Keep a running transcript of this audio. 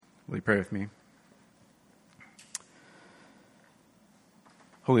Will you pray with me?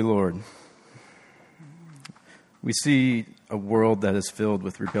 Holy Lord, we see a world that is filled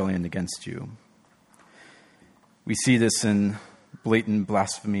with rebellion against you. We see this in blatant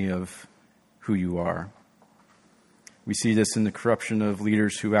blasphemy of who you are. We see this in the corruption of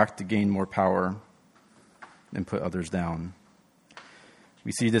leaders who act to gain more power and put others down.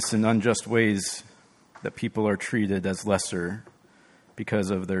 We see this in unjust ways that people are treated as lesser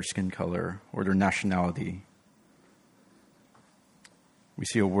because of their skin color or their nationality. We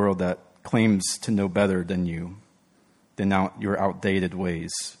see a world that claims to know better than you, than your outdated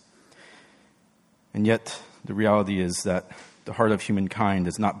ways. And yet, the reality is that the heart of humankind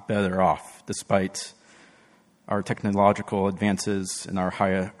is not better off despite our technological advances and our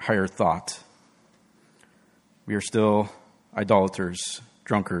higher thought. We are still idolaters,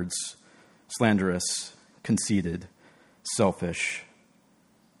 drunkards, slanderous, conceited, selfish,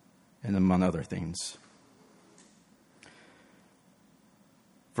 and among other things.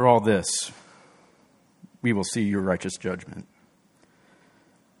 For all this, we will see your righteous judgment.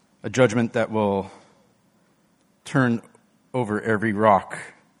 A judgment that will turn over every rock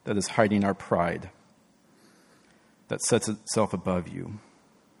that is hiding our pride, that sets itself above you.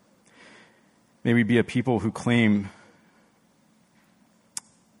 May we be a people who claim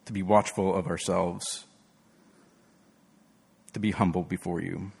to be watchful of ourselves, to be humble before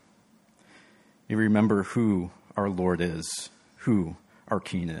you. May we remember who our Lord is, who our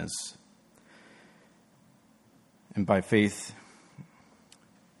King is. And by faith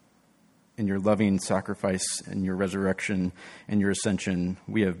in your loving sacrifice and your resurrection and your ascension,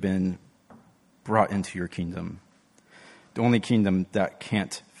 we have been brought into your kingdom. The only kingdom that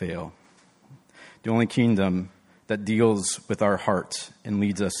can't fail. The only kingdom that deals with our heart and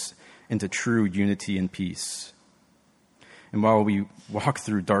leads us into true unity and peace. And while we walk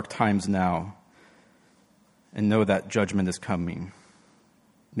through dark times now and know that judgment is coming,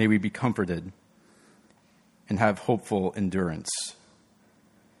 may we be comforted and have hopeful endurance.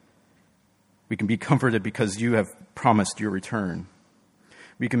 We can be comforted because you have promised your return.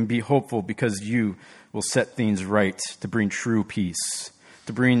 We can be hopeful because you will set things right to bring true peace,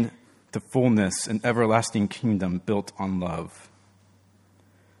 to bring to fullness an everlasting kingdom built on love.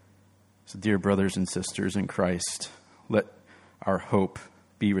 So, dear brothers and sisters in Christ, let our hope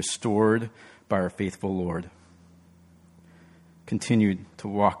be restored by our faithful Lord. Continue to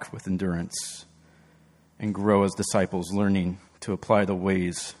walk with endurance and grow as disciples, learning to apply the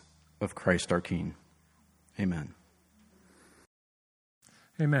ways of Christ our King. Amen.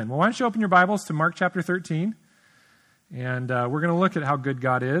 Amen. Well, why don't you open your Bibles to Mark chapter 13, and we're going to look at how good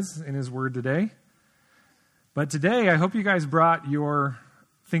God is in His Word today. But today, I hope you guys brought your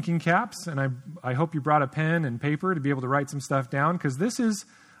thinking caps, and I hope you brought a pen and paper to be able to write some stuff down, because this is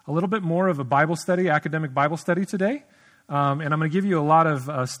a little bit more of a Bible study, academic Bible study today. And I'm going to give you a lot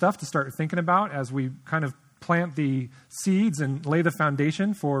of stuff to start thinking about as we kind of plant the seeds and lay the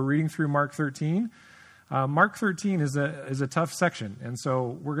foundation for reading through Mark 13. Mark 13 is a tough section, and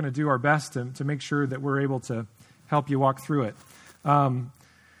so we're going to do our best to make sure that we're able to help you walk through it.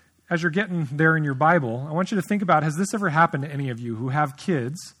 As you're getting there in your Bible, I want you to think about, has this ever happened to any of you who have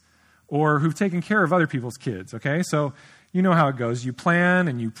kids or who've taken care of other people's kids, okay? So you know how it goes. You plan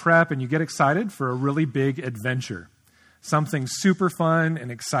and you prep and you get excited for a really big adventure. Something super fun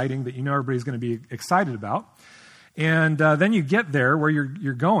and exciting that you know everybody's going to be excited about. And then you get there where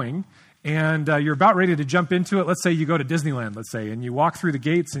you're going, and you're about ready to jump into it. Let's say you go to Disneyland, and you walk through the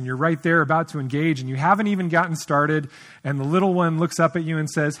gates, and you're right there about to engage, and you haven't even gotten started, and the little one looks up at you and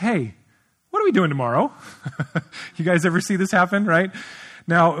says, "Hey, what are we doing tomorrow?" You guys ever see this happen, right?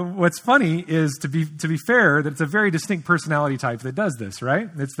 Now, what's funny is, to be fair, that it's a very distinct personality type that does this, right?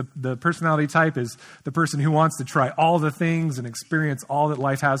 It's the personality type is the person who wants to try all the things and experience all that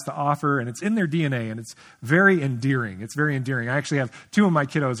life has to offer, and it's in their DNA, and it's very endearing. It's very endearing. I actually have 2 of my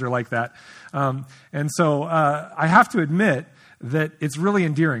kiddos are like that. And so I have to admit that it's really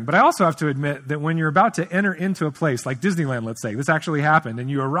endearing. But I also have to admit that when you're about to enter into a place like Disneyland, let's say, this actually happened,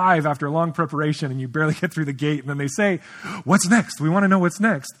 and you arrive after a long preparation and you barely get through the gate, and then they say, "What's next? We want to know what's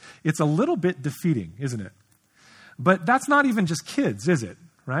next." It's a little bit defeating, isn't it? But that's not even just kids, is it?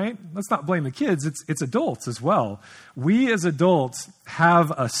 Right? Let's not blame the kids. It's adults as well. We as adults have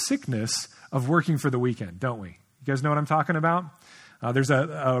a sickness of working for the weekend, don't we? You guys know what I'm talking about? There's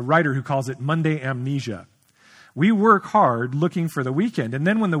a writer who calls it Monday amnesia. We work hard looking for the weekend. And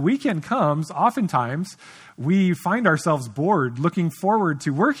then when the weekend comes, oftentimes we find ourselves bored looking forward to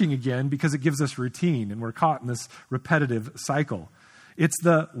working again because it gives us routine, and we're caught in this repetitive cycle. It's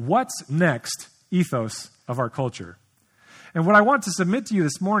the what's next ethos of our culture. And what I want to submit to you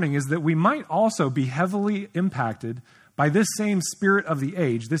this morning is that we might also be heavily impacted by this same spirit of the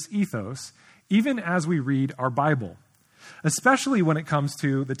age, this ethos, even as we read our Bible, especially when it comes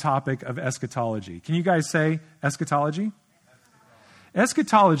to the topic of eschatology. Can you guys say eschatology?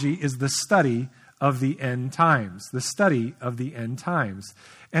 Eschatology is the study of the end times, the study of the end times.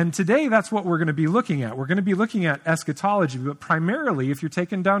 And today, that's what we're going to be looking at. We're going to be looking at eschatology, but primarily, if you're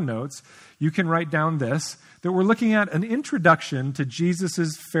taking down notes, you can write down this, that we're looking at an introduction to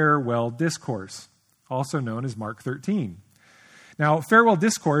Jesus' farewell discourse, also known as Mark 13. Now, farewell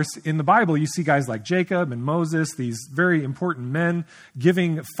discourse, in the Bible, you see guys like Jacob and Moses, these very important men,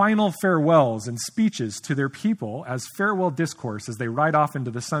 giving final farewells and speeches to their people as farewell discourse as they ride off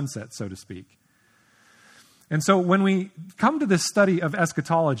into the sunset, so to speak. And so when we come to this study of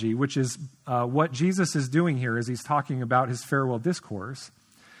eschatology, which is what Jesus is doing here as he's talking about his farewell discourse,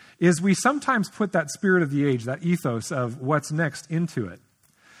 is we sometimes put that spirit of the age, that ethos of what's next into it.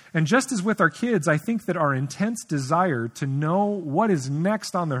 And just as with our kids, I think that our intense desire to know what is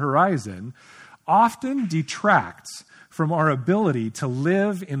next on the horizon often detracts from our ability to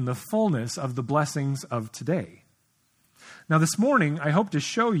live in the fullness of the blessings of today. Now, this morning, I hope to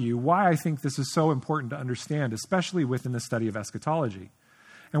show you why I think this is so important to understand, especially within the study of eschatology.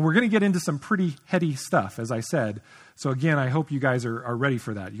 And we're going to get into some pretty heady stuff, as I said. So again, I hope you guys are ready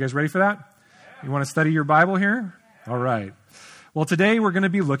for that. You guys ready for that? You want to study your Bible here? All right. Well, today we're going to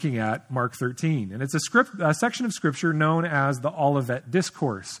be looking at Mark 13. And it's a section of Scripture known as the Olivet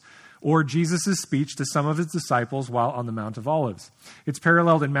Discourse, or Jesus' speech to some of his disciples while on the Mount of Olives. It's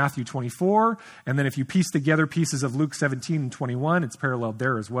paralleled in Matthew 24, and then if you piece together pieces of Luke 17 and 21, it's paralleled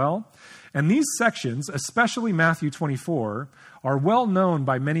there as well. And these sections, especially Matthew 24, are well known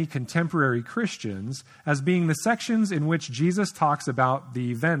by many contemporary Christians as being the sections in which Jesus talks about the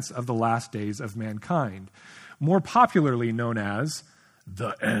events of the last days of mankind, more popularly known as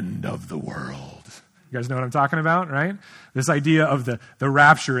the end of the world. You guys know what I'm talking about, right? This idea of the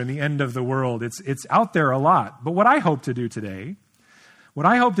rapture and the end of the world. It's out there a lot. But what I hope to do today,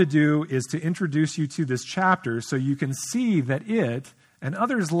 is to introduce you to this chapter so you can see that it and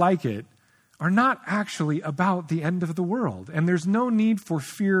others like it are not actually about the end of the world. And there's no need for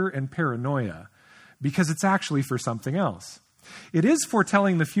fear and paranoia because it's actually for something else. It is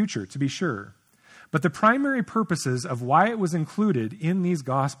foretelling the future, to be sure. But the primary purposes of why it was included in these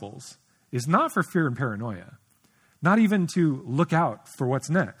Gospels is not for fear and paranoia, not even to look out for what's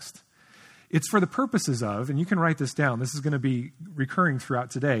next. It's for the purposes of, and you can write this down, this is going to be recurring throughout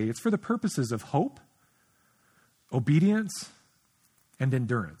today, it's for the purposes of hope, obedience, and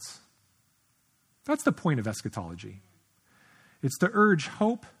endurance. That's the point of eschatology. It's to urge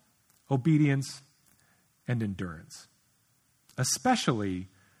hope, obedience, and endurance, especially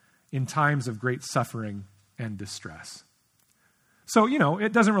in times of great suffering and distress. So,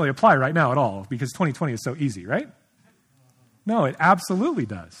 it doesn't really apply right now at all because 2020 is so easy, right? No, it absolutely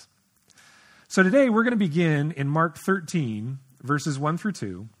does. So today we're going to begin in Mark 13, verses 1 through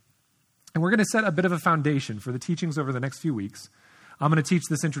 2, and we're going to set a bit of a foundation for the teachings over the next few weeks. I'm going to teach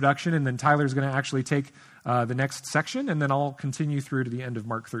this introduction, and then Tyler's going to actually take the next section, and then I'll continue through to the end of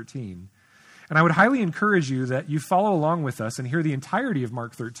Mark 13. And I would highly encourage you that you follow along with us and hear the entirety of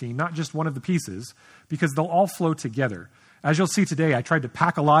Mark 13, not just one of the pieces, because they'll all flow together. As you'll see today, I tried to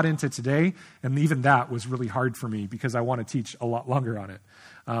pack a lot into today, and even that was really hard for me because I want to teach a lot longer on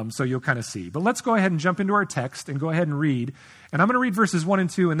it. So you'll kind of see. But let's go ahead and jump into our text and go ahead and read. And I'm going to read verses 1 and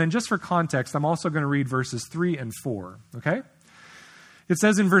 2, and then just for context, I'm also going to read verses 3 and 4, okay? It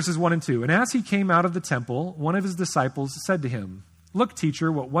says in verses 1 and 2, "And as he came out of the temple, one of his disciples said to him, 'Look,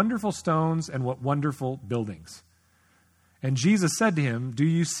 teacher, what wonderful stones and what wonderful buildings.' And Jesus said to him, 'Do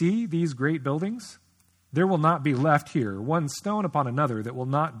you see these great buildings? There will not be left here one stone upon another that will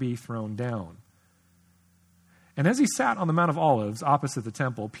not be thrown down.' And as he sat on the Mount of Olives opposite the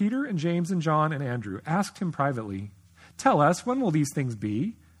temple, Peter and James and John and Andrew asked him privately, 'Tell us, when will these things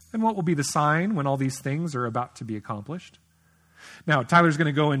be? And what will be the sign when all these things are about to be accomplished?' Now, Tyler's going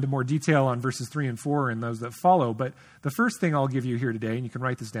to go into more detail on verses 3 and 4 and those that follow, but the first thing I'll give you here today, and you can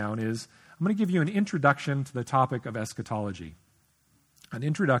write this down, is I'm going to give you an introduction to the topic of eschatology. An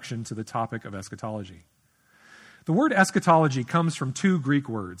introduction to the topic of eschatology. The word eschatology comes from two Greek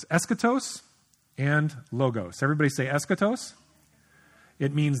words, eschatos and logos. Everybody say eschatos.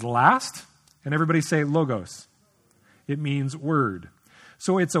 It means last, and everybody say logos. It means word.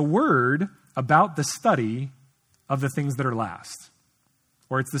 So it's a word about the study of the things that are last.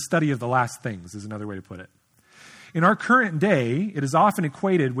 Or it's the study of the last things, is another way to put it. In our current day, it is often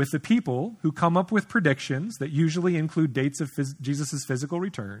equated with the people who come up with predictions that usually include dates of Jesus' physical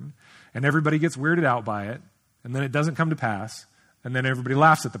return, and everybody gets weirded out by it. and then it doesn't come to pass, and then everybody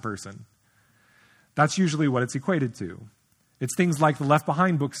laughs at the person. That's usually what it's equated to. It's things like the Left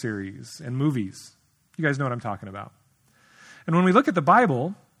Behind book series and movies. You guys know what I'm talking about. And when we look at the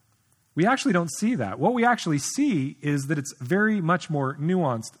Bible, we actually don't see that. What we actually see is that it's very much more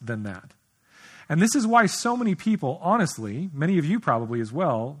nuanced than that. And this is why so many people, honestly, many of you probably as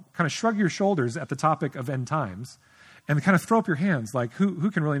well, kind of shrug your shoulders at the topic of end times and kind of throw up your hands like,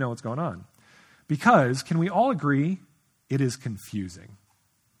 who can really know what's going on? Because, can we all agree, it is confusing.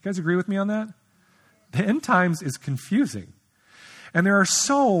 You guys agree with me on that? The end times is confusing. And there are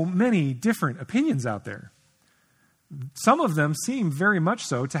so many different opinions out there. Some of them seem very much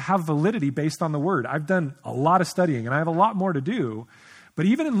so to have validity based on the Word. I've done a lot of studying, and I have a lot more to do. But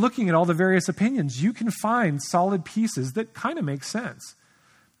even in looking at all the various opinions, you can find solid pieces that kind of make sense.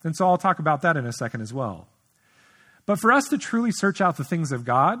 And so I'll talk about that in a second as well. But for us to truly search out the things of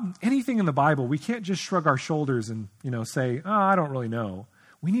God, anything in the Bible, we can't just shrug our shoulders and, say, oh, I don't really know.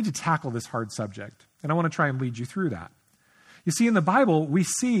 We need to tackle this hard subject. And I want to try and lead you through that. You see, in the Bible, we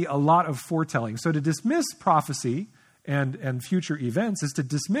see a lot of foretelling. So to dismiss prophecy and future events is to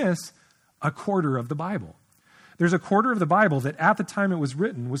dismiss a quarter of the Bible. There's a quarter of the Bible that at the time it was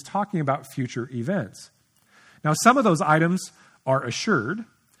written was talking about future events. Now, some of those items are assured.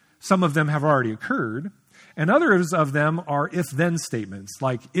 Some of them have already occurred. And others of them are if-then statements,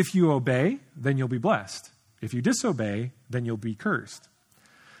 like, if you obey, then you'll be blessed. If you disobey, then you'll be cursed.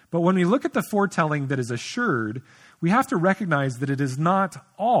 But when we look at the foretelling that is assured, we have to recognize that it is not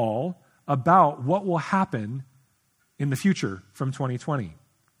all about what will happen in the future from 2020.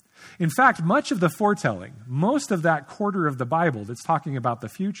 In fact, much of the foretelling, most of that quarter of the Bible that's talking about the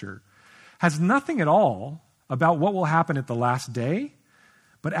future, has nothing at all about what will happen at the last day.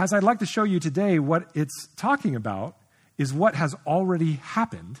 But as I'd like to show you today, what it's talking about is what has already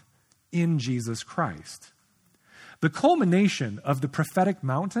happened in Jesus Christ. The culmination of the prophetic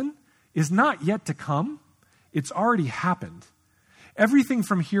mountain is not yet to come. It's already happened. Everything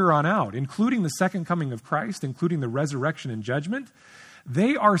from here on out, including the second coming of Christ, including the resurrection and judgment,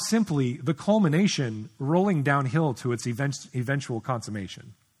 they are simply the culmination rolling downhill to its eventual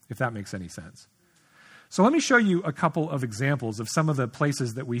consummation, if that makes any sense. So let me show you a couple of examples of some of the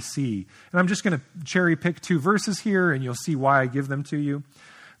places that we see. And I'm just going to cherry pick 2 verses here, and you'll see why I give them to you.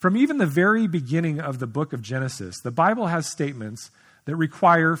 From even the very beginning of the book of Genesis, the Bible has statements that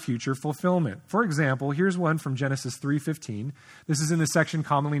require future fulfillment. For example, here's one from Genesis 3:15. This is in the section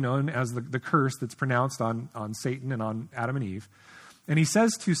commonly known as the curse that's pronounced on Satan and on Adam and Eve. And he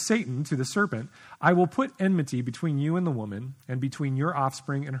says to Satan, to the serpent, I will put enmity between you and the woman, and between your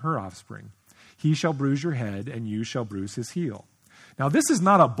offspring and her offspring. He shall bruise your head, and you shall bruise his heel. Now, this is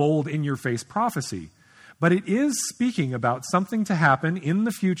not a bold, in-your-face prophecy, but it is speaking about something to happen in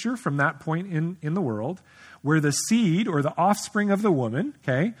the future from that point in the world, where the seed or the offspring of the woman,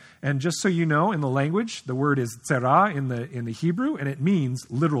 okay, and just so you know, in the language, the word is tzerah in the Hebrew, and it means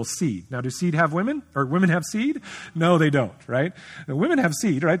literal seed. Now, do seed have women? Or women have seed? No, they don't, right? Women have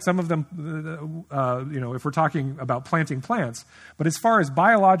seed, right? Some of them, if we're talking about planting plants. But as far as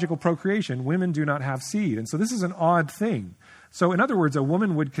biological procreation, women do not have seed. And so this is an odd thing. So in other words, a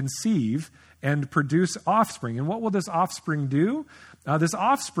woman would conceive and produce offspring. And what will this offspring do? This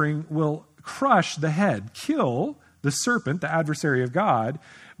offspring will crush the head, kill the serpent, the adversary of God,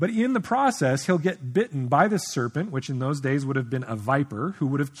 but in the process, he'll get bitten by this serpent, which in those days would have been a viper, who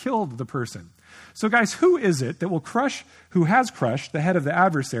would have killed the person. So guys, who is it that will who has crushed the head of the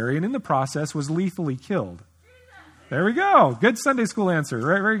adversary, and in the process was lethally killed? There we go. Good Sunday school answer.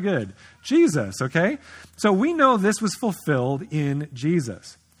 Right, very good. Jesus, okay? So we know this was fulfilled in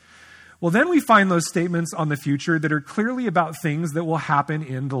Jesus. Well, then we find those statements on the future that are clearly about things that will happen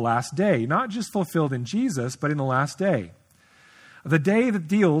in the last day, not just fulfilled in Jesus, but in the last day. The day that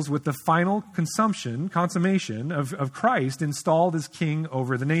deals with the final consummation of Christ installed as king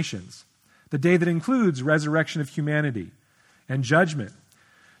over the nations. The day that includes resurrection of humanity and judgment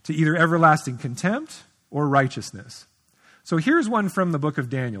to either everlasting contempt or righteousness. So here's one from the book of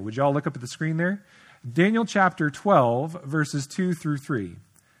Daniel. Would you all look up at the screen there? Daniel chapter 12, verses 2 through 3.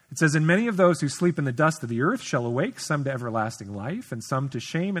 It says, And many of those who sleep in the dust of the earth shall awake, some to everlasting life, and some to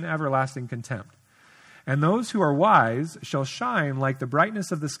shame and everlasting contempt. And those who are wise shall shine like the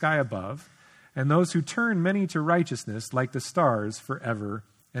brightness of the sky above, and those who turn many to righteousness like the stars forever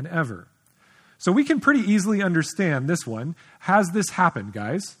and ever. So we can pretty easily understand this one. Has this happened,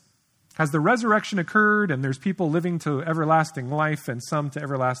 guys? Has the resurrection occurred, and there's people living to everlasting life and some to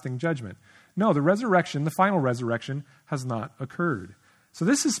everlasting judgment? No, the resurrection, the final resurrection, has not occurred. So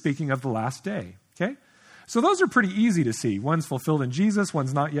this is speaking of the last day, okay? So those are pretty easy to see. One's fulfilled in Jesus,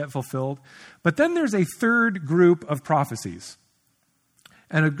 one's not yet fulfilled. But then there's a third group of prophecies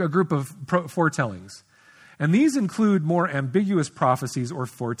and a group of foretellings. And these include more ambiguous prophecies or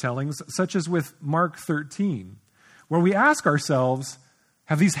foretellings, such as with Mark 13, where we ask ourselves,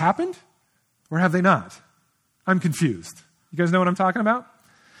 have these happened or have they not? I'm confused. You guys know what I'm talking about?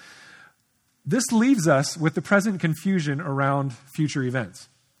 This leaves us with the present confusion around future events.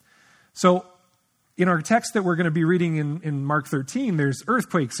 So in our text that we're going to be reading in Mark 13, there's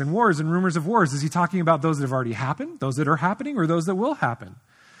earthquakes and wars and rumors of wars. Is he talking about those that have already happened, those that are happening, or those that will happen?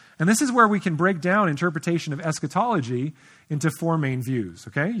 And this is where we can break down interpretation of eschatology into four main views.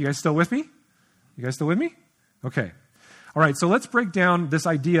 Okay? You guys still with me? You guys still with me? Okay. All right, so let's break down this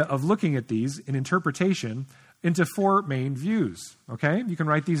idea of looking at these in interpretation into four main views. Okay? You can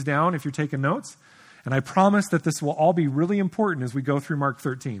write these down if you're taking notes. And I promise that this will all be really important as we go through Mark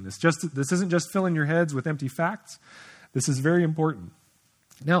 13. This isn't just filling your heads with empty facts. This is very important.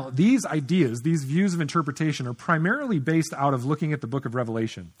 Now, these ideas, these views of interpretation are primarily based out of looking at the book of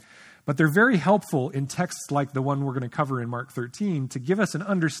Revelation. But they're very helpful in texts like the one we're going to cover in Mark 13 to give us an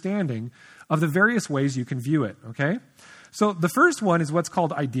understanding of the various ways you can view it, okay? So the first one is what's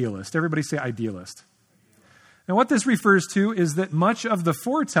called idealist. Everybody say idealist. Now, what this refers to is that much of the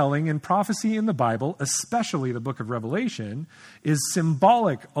foretelling and prophecy in the Bible, especially the book of Revelation, is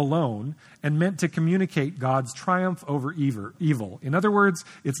symbolic alone and meant to communicate God's triumph over evil. In other words,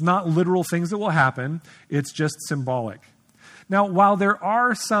 it's not literal things that will happen, it's just symbolic. Now, while there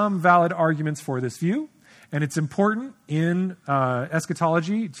are some valid arguments for this view, and it's important in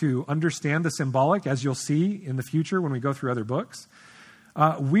eschatology to understand the symbolic, as you'll see in the future when we go through other books,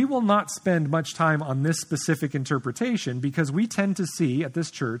 we will not spend much time on this specific interpretation because we tend to see at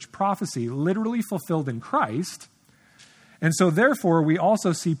this church prophecy literally fulfilled in Christ. And so therefore, we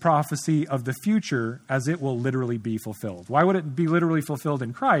also see prophecy of the future as it will literally be fulfilled. Why would it be literally fulfilled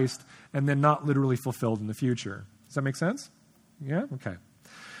in Christ and then not literally fulfilled in the future? Does that make sense? Yeah? Okay.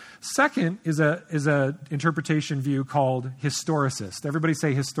 Second is a interpretation view called historicist. Everybody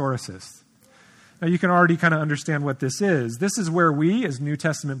say historicist. Now, you can already kind of understand what this is. This is where we, as New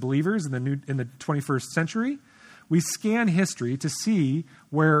Testament believers in the 21st century, we scan history to see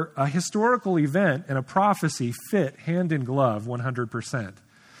where a historical event and a prophecy fit hand in glove 100%.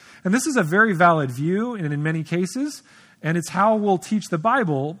 And this is a very valid view, and in many cases, and it's how we'll teach the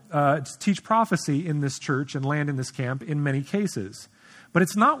Bible, teach prophecy in this church and land in this camp in many cases. But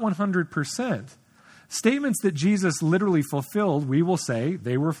it's not 100%. Statements that Jesus literally fulfilled, we will say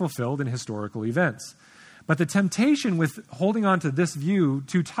they were fulfilled in historical events. But the temptation with holding on to this view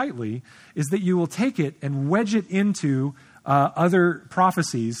too tightly is that you will take it and wedge it into other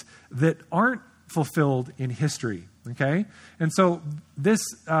prophecies that aren't fulfilled in history. Okay? And so this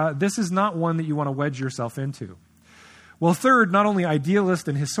is not one that you want to wedge yourself into. Well, third, not only idealist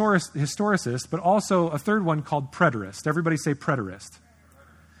and historicist, but also a third one called preterist. Everybody say preterist.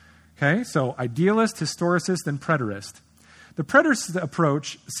 Okay, so idealist, historicist, and preterist. The preterist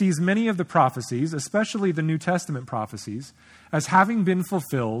approach sees many of the prophecies, especially the New Testament prophecies, as having been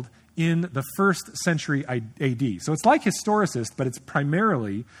fulfilled in the first century AD. So it's like historicist, but it's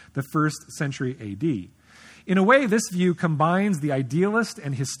primarily the first century AD. In a way, this view combines the idealist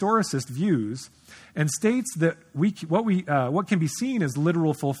and historicist views and states that what can be seen as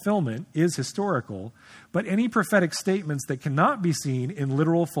literal fulfillment is historical, but any prophetic statements that cannot be seen in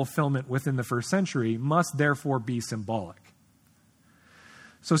literal fulfillment within the first century must therefore be symbolic.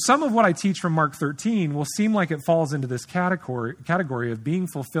 So some of what I teach from Mark 13 will seem like it falls into this category of being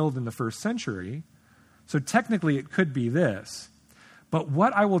fulfilled in the first century. So technically it could be this. But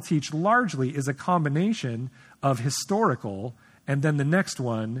what I will teach largely is a combination of historical and then the next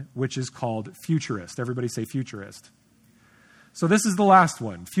one, which is called futurist. Everybody say futurist. So this is the last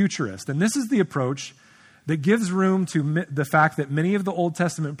one, futurist. And this is the approach that gives room to the fact that many of the Old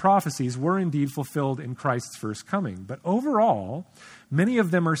Testament prophecies were indeed fulfilled in Christ's first coming. But overall, many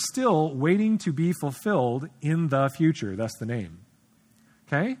of them are still waiting to be fulfilled in the future. That's the name.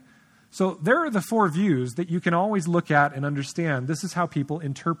 Okay? So there are the four views that you can always look at and understand. This is how people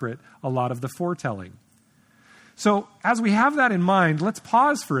interpret a lot of the foretelling. So as we have that in mind, let's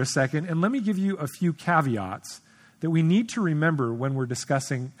pause for a second and let me give you a few caveats that we need to remember when we're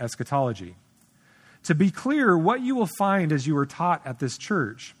discussing eschatology. To be clear, what you will find as you are taught at this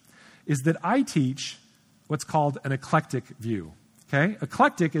church is that I teach what's called an eclectic view. Okay?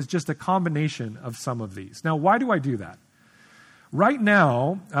 Eclectic is just a combination of some of these. Now, why do I do that? Right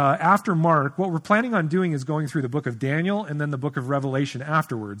now, after Mark, what we're planning on doing is going through the book of Daniel and then the book of Revelation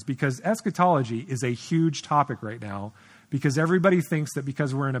afterwards, because eschatology is a huge topic right now because everybody thinks that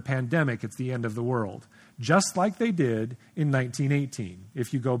because we're in a pandemic, it's the end of the world, just like they did in 1918,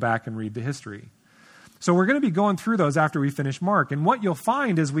 if you go back and read the history. So we're going to be going through those after we finish Mark. And what you'll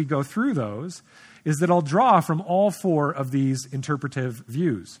find as we go through those is that I'll draw from all four of these interpretive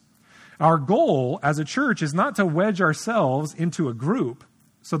views. Our goal as a church is not to wedge ourselves into a group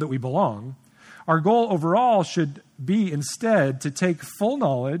so that we belong. Our goal overall should be instead to take full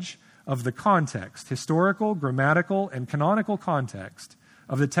knowledge of the context, historical, grammatical, and canonical context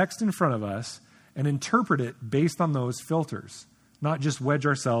of the text in front of us and interpret it based on those filters, not just wedge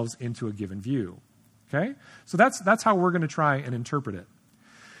ourselves into a given view. Okay? So that's how we're going to try and interpret it.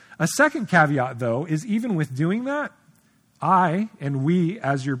 A second caveat, though, is even with doing that, I and we,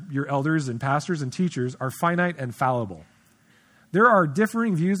 as your elders and pastors and teachers, are finite and fallible. There are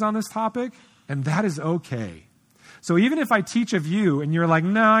differing views on this topic, and that is okay. So even if I teach a view and you're like,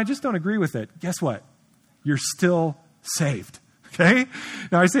 no, I just don't agree with it, guess what? You're still saved. Okay?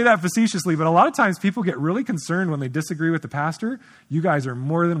 Now, I say that facetiously, but a lot of times people get really concerned when they disagree with the pastor. You guys are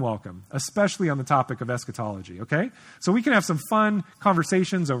more than welcome, especially on the topic of eschatology, okay? So we can have some fun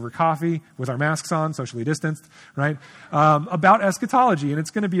conversations over coffee with our masks on, socially distanced, right, about eschatology, and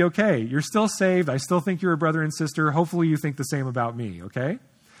it's going to be okay. You're still saved. I still think you're a brother and sister. Hopefully you think the same about me, okay?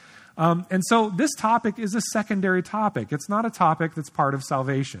 And so this topic is a secondary topic. It's not a topic that's part of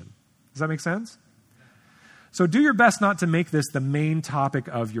salvation. Does that make sense? So do your best not to make this the main topic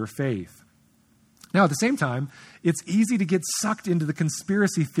of your faith. Now, at the same time, it's easy to get sucked into the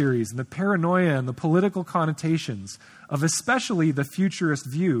conspiracy theories and the paranoia and the political connotations of especially the futurist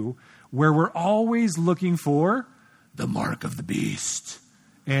view, where we're always looking for the mark of the beast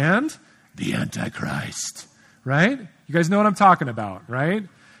and the Antichrist, right? You guys know what I'm talking about, right?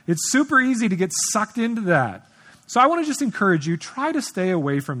 It's super easy to get sucked into that. So I want to just encourage you, try to stay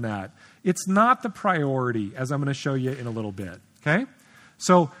away from that. It's not the priority, as I'm going to show you in a little bit, okay?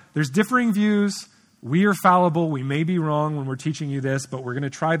 So there's differing views. We are fallible. We may be wrong when we're teaching you this, but we're going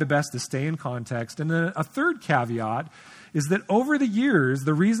to try the best to stay in context. And then a third caveat is that over the years,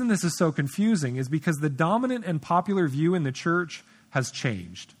 the reason this is so confusing is because the dominant and popular view in the church has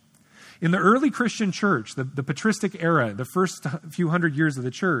changed. In the early Christian church, the patristic era, the first few hundred years of the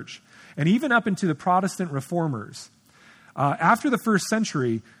church, and even up into the Protestant reformers, after the first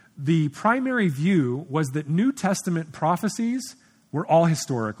century, the primary view was that New Testament prophecies were all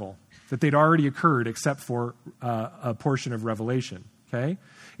historical, that they'd already occurred except for a portion of Revelation. Okay?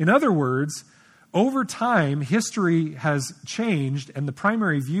 In other words, over time, history has changed and the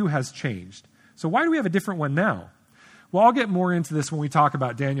primary view has changed. So why do we have a different one now? Well, I'll get more into this when we talk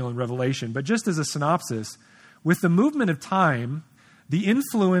about Daniel and Revelation, but just as a synopsis, with the movement of time, the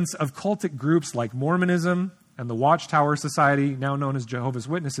influence of cultic groups like Mormonism and the Watchtower Society, now known as Jehovah's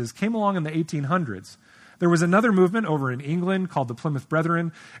Witnesses, came along in the 1800s. There was another movement over in England called the Plymouth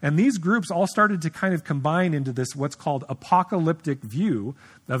Brethren, and these groups all started to kind of combine into this what's called apocalyptic view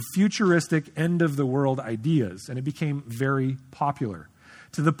of futuristic end-of-the-world ideas, and it became very popular,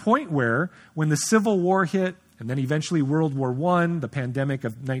 to the point where when the Civil War hit, and then eventually World War I, the pandemic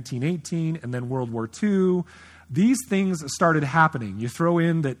of 1918, and then World War II, these things started happening. You throw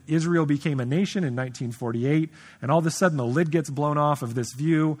in that Israel became a nation in 1948, and all of a sudden the lid gets blown off of this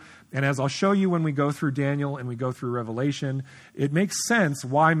view. And as I'll show you when we go through Daniel and we go through Revelation, it makes sense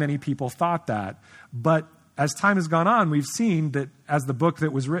why many people thought that. But as time has gone on, we've seen that, as the book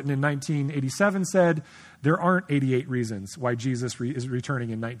that was written in 1987 said, there aren't 88 reasons why Jesus is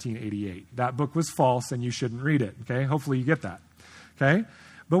returning in 1988. That book was false, and you shouldn't read it. Okay? Hopefully you get that. Okay?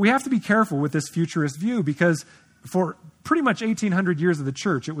 But we have to be careful with this futurist view because for pretty much 1,800 years of the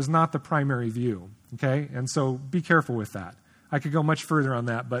church, it was not the primary view. Okay? And so be careful with that. I could go much further on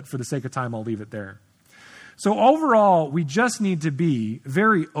that, but for the sake of time, I'll leave it there. So overall, we just need to be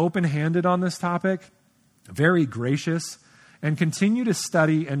very open-handed on this topic, very gracious, and continue to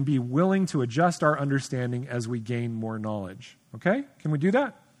study and be willing to adjust our understanding as we gain more knowledge. Okay? Can we do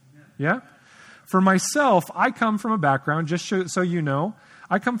that? Yeah? For myself, I come from a background, just so you know,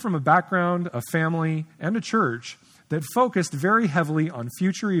 I come from a background, a family, and a church that focused very heavily on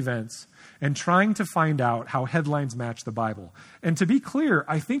future events and trying to find out how headlines match the Bible. And to be clear,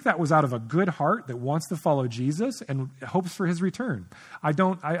 I think that was out of a good heart that wants to follow Jesus and hopes for his return. I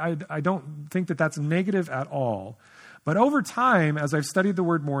don't think that that's negative at all. But over time, as I've studied the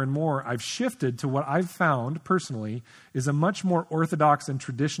Word more and more, I've shifted to what I've found, personally, is a much more orthodox and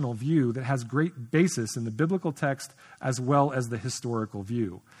traditional view that has great basis in the biblical text as well as the historical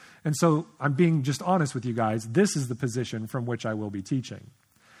view. And so I'm being just honest with you guys. This is the position from which I will be teaching.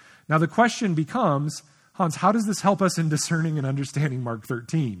 Now the question becomes, Hans, how does this help us in discerning and understanding Mark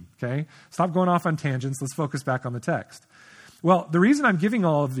 13? Okay, stop going off on tangents. Let's focus back on the text. Well, the reason I'm giving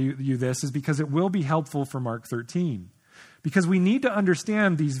all of you this is because it will be helpful for Mark 13. Because we need to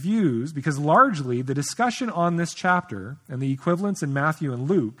understand these views, because largely the discussion on this chapter and the equivalents in Matthew and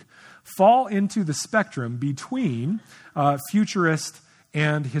Luke fall into the spectrum between futurist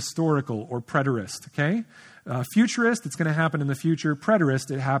and historical or preterist, okay? Futurist, it's going to happen in the future. Preterist,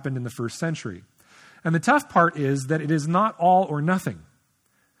 it happened in the first century. And the tough part is that it is not all or nothing.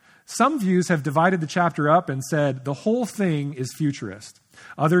 Some views have divided the chapter up and said the whole thing is futurist.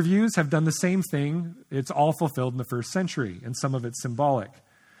 Other views have done the same thing. It's all fulfilled in the first century, and some of it's symbolic.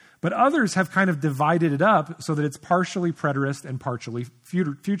 But others have kind of divided it up so that it's partially preterist and partially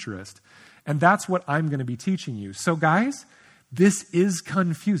futurist. And that's what I'm going to be teaching you. So guys, this is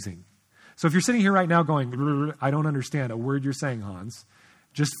confusing. So if you're sitting here right now going, I don't understand a word you're saying, Hans,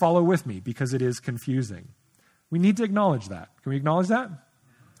 just follow with me because it is confusing. We need to acknowledge that. Can we acknowledge that?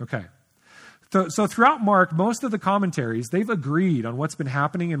 Okay. So throughout Mark, most of the commentaries, they've agreed on what's been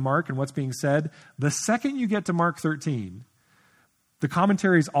happening in Mark and what's being said. The second you get to Mark 13, the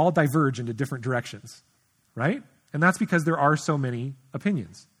commentaries all diverge into different directions, right? And that's because there are so many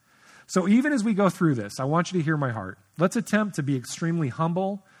opinions. So even as we go through this, I want you to hear my heart. Let's attempt to be extremely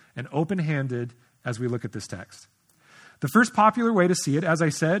humble and open-handed as we look at this text. The first popular way to see it, as I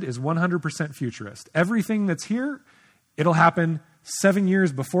said, is 100% futurist. Everything that's here, it'll happen 7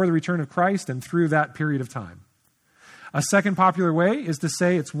 years before the return of Christ and through that period of time. A second popular way is to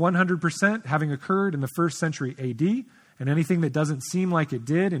say it's 100% having occurred in the first century AD, and anything that doesn't seem like it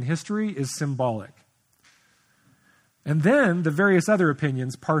did in history is symbolic. And then the various other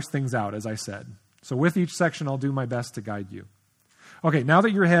opinions parse things out, as I said. So with each section, I'll do my best to guide you. Okay, now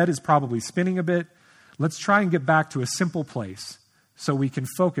that your head is probably spinning a bit, let's try and get back to a simple place so we can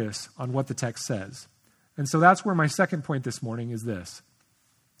focus on what the text says. And so that's where my second point this morning is this.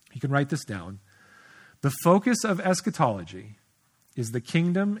 You can write this down. The focus of eschatology is the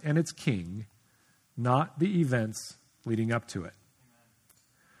kingdom and its king, not the events leading up to it.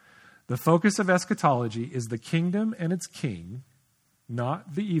 The focus of eschatology is the kingdom and its king,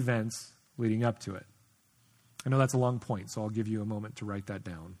 not the events leading up to it. I know that's a long point, so I'll give you a moment to write that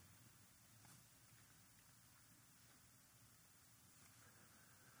down.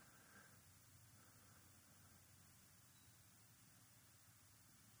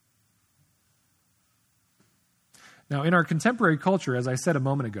 Now, in our contemporary culture, as I said a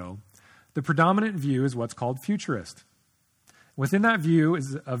moment ago, the predominant view is what's called futurist. Within that view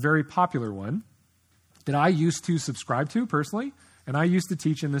is a very popular one that I used to subscribe to personally, and I used to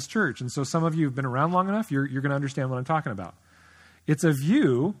teach in this church. And so some of you have been around long enough, you're going to understand what I'm talking about. It's a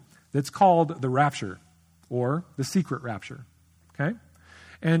view that's called the rapture, or the secret rapture. Okay?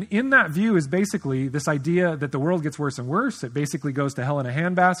 And in that view is basically this idea that the world gets worse and worse. It basically goes to hell in a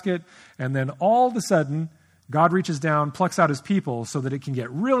handbasket, and then all of a sudden, God reaches down, plucks out his people so that it can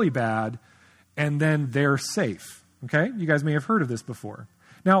get really bad, and then they're safe. Okay? You guys may have heard of this before.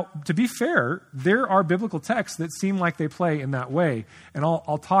 Now, to be fair, there are biblical texts that seem like they play in that way, and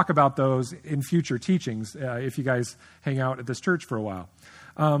I'll talk about those in future teachings if you guys hang out at this church for a while.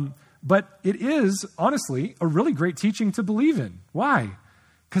 But it is, honestly, a really great teaching to believe in. Why?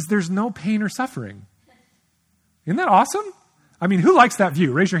 Because there's no pain or suffering. Isn't that awesome? I mean, who likes that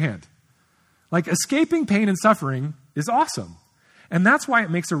view? Raise your hand. Like, escaping pain and suffering is awesome. And that's why it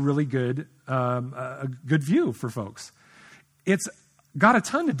makes a really good view for folks. It's got a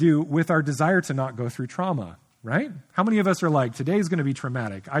ton to do with our desire to not go through trauma, right? How many of us are like, today's going to be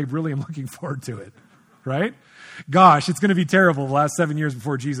traumatic. I really am looking forward to it, right? Gosh, it's going to be terrible the last 7 years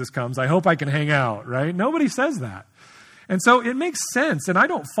before Jesus comes. I hope I can hang out, right? Nobody says that. And so it makes sense, and I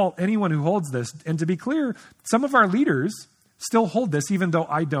don't fault anyone who holds this. And to be clear, some of our leaders still hold this, even though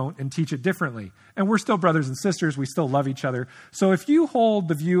I don't, and teach it differently. And we're still brothers and sisters. We still love each other. So if you hold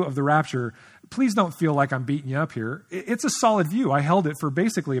the view of the rapture, please don't feel like I'm beating you up here. It's a solid view. I held it for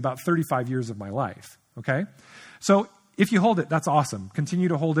basically about 35 years of my life, okay? So if you hold it, that's awesome. Continue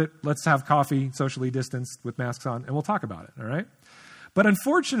to hold it. Let's have coffee, socially distanced with masks on, and we'll talk about it, all right? But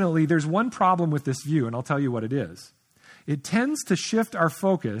unfortunately, there's one problem with this view, and I'll tell you what it is. It tends to shift our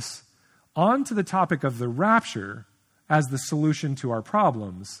focus onto the topic of the rapture as the solution to our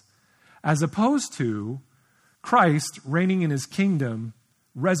problems, as opposed to Christ reigning in his kingdom,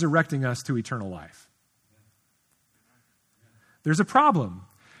 resurrecting us to eternal life. There's a problem,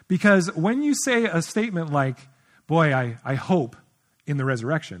 because when you say a statement like, boy, I hope in the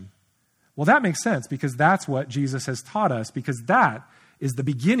resurrection, well, that makes sense, because that's what Jesus has taught us, because that is the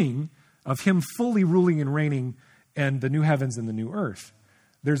beginning of him fully ruling and reigning and the new heavens and the new earth.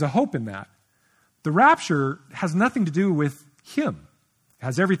 There's a hope in that. The rapture has nothing to do with him. It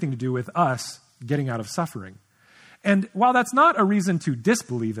has everything to do with us getting out of suffering. And while that's not a reason to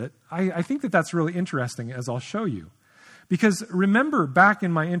disbelieve it, I think that that's really interesting, as I'll show you. Because remember back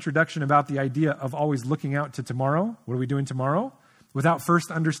in my introduction about the idea of always looking out to tomorrow, what are we doing tomorrow, without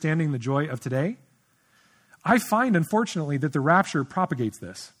first understanding the joy of today? I find, unfortunately, that the rapture propagates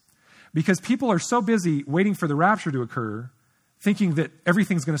this. Because people are so busy waiting for the rapture to occur, thinking that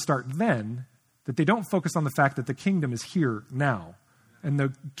everything's going to start then, that they don't focus on the fact that the kingdom is here now, and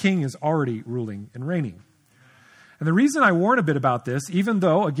the king is already ruling and reigning. And the reason I warn a bit about this, even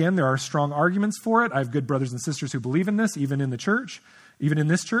though, again, there are strong arguments for it, I have good brothers and sisters who believe in this, even in the church, even in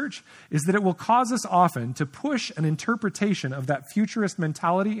this church, is that it will cause us often to push an interpretation of that futurist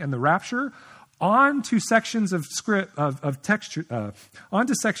mentality and the rapture onto sections of script of text,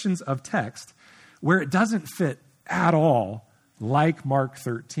 onto sections of text where it doesn't fit at all, like Mark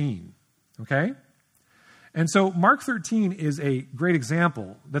 13. Okay? And so Mark 13 is a great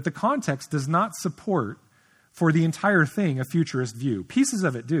example that the context does not support for the entire thing a futurist view. Pieces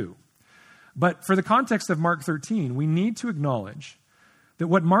of it do. But for the context of Mark 13, we need to acknowledge that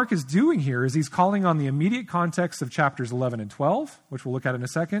what Mark is doing here is he's calling on the immediate context of chapters 11 and 12, which we'll look at in a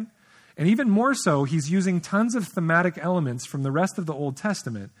second. And even more so, he's using tons of thematic elements from the rest of the Old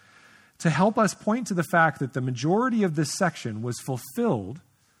Testament to help us point to the fact that the majority of this section was fulfilled.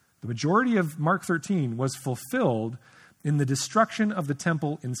 The majority of Mark 13 was fulfilled in the destruction of the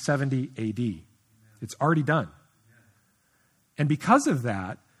temple in 70 AD. It's already done. And because of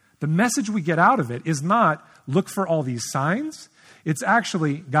that, the message we get out of it is not look for all these signs. It's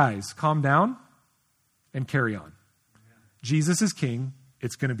actually, guys, calm down and carry on. Jesus is king.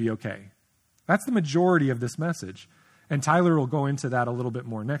 It's going to be okay. That's the majority of this message. And Tyler will go into that a little bit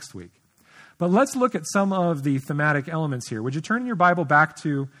more next week. But let's look at some of the thematic elements here. Would you turn your Bible back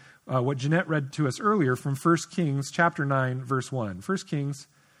to what Jeanette read to us earlier from 1 Kings chapter 9, verse 1. 1 Kings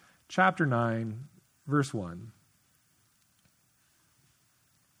chapter 9, verse 1.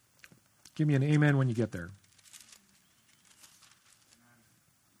 Give me an amen when you get there.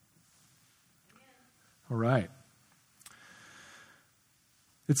 All right.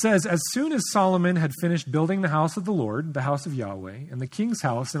 It says, as soon as Solomon had finished building the house of the Lord, the house of Yahweh, and the king's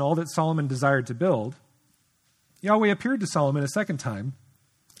house, and all that Solomon desired to build, Yahweh appeared to Solomon a second time,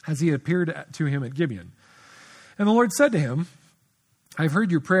 as he appeared to him at Gibeon. And the Lord said to him, I have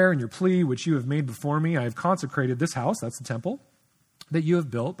heard your prayer and your plea, which you have made before me. I have consecrated this house, that's the temple, that you have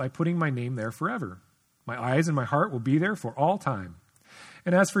built by putting my name there forever. My eyes and my heart will be there for all time.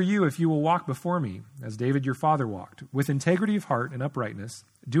 And as for you, if you will walk before me, as David your father walked, with integrity of heart and uprightness,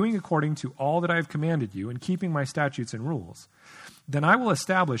 doing according to all that I have commanded you, and keeping my statutes and rules, then I will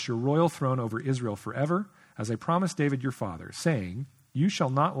establish your royal throne over Israel forever, as I promised David your father, saying, you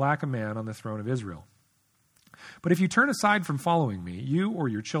shall not lack a man on the throne of Israel. But if you turn aside from following me, you or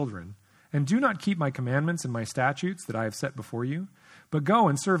your children, and do not keep my commandments and my statutes that I have set before you, but go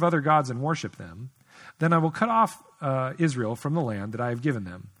and serve other gods and worship them, then I will cut off Israel from the land that I have given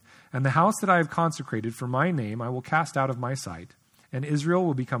them, and the house that I have consecrated for my name I will cast out of my sight, and Israel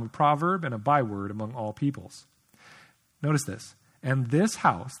will become a proverb and a byword among all peoples. Notice this. And this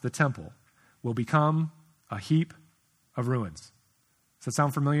house, the temple, will become a heap of ruins. Does that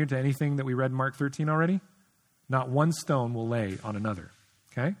sound familiar to anything that we read in Mark 13 already? Not one stone will lay on another.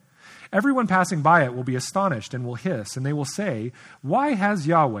 Okay? Everyone passing by it will be astonished and will hiss, and they will say, why has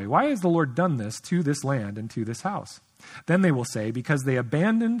the Lord done this to this land and to this house? Then they will say, because they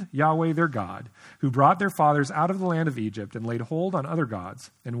abandoned Yahweh their God, who brought their fathers out of the land of Egypt and laid hold on other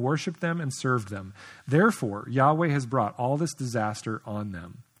gods and worshipped them and served them. Therefore, Yahweh has brought all this disaster on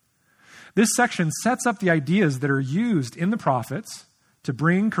them. This section sets up the ideas that are used in the prophets to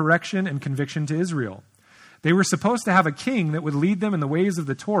bring correction and conviction to Israel. They were supposed to have a king that would lead them in the ways of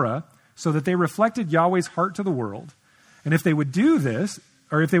the Torah so that they reflected Yahweh's heart to the world. And if they would do this,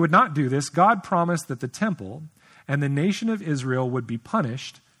 or if they would not do this, God promised that the temple and the nation of Israel would be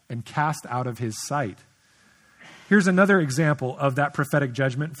punished and cast out of his sight. Here's another example of that prophetic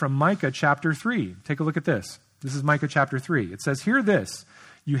judgment from Micah chapter 3. Take a look at this. This is Micah chapter 3. It says, hear this,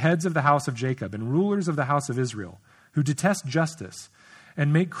 you heads of the house of Jacob and rulers of the house of Israel, who detest justice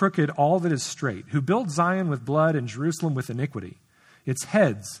and make crooked all that is straight, who build Zion with blood and Jerusalem with iniquity. Its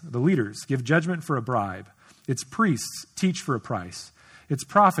heads, the leaders, give judgment for a bribe. Its priests teach for a price. Its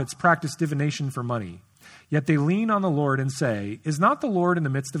prophets practice divination for money. Yet they lean on the Lord and say, is not the Lord in the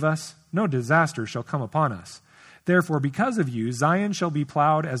midst of us? No disaster shall come upon us. Therefore, because of you, Zion shall be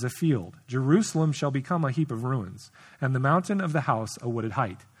plowed as a field. Jerusalem shall become a heap of ruins, and the mountain of the house a wooded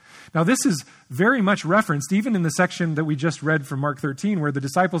height. Now, this is very much referenced even in the section that we just read from Mark 13, where the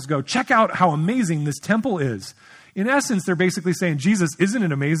disciples go, check out how amazing this temple is. In essence, they're basically saying, Jesus, isn't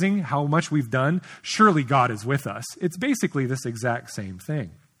it amazing how much we've done? Surely God is with us. It's basically this exact same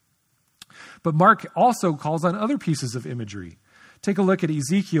thing. But Mark also calls on other pieces of imagery. Take a look at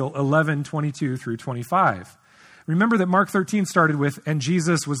Ezekiel 11:22 through 25. Remember that Mark 13 started with, and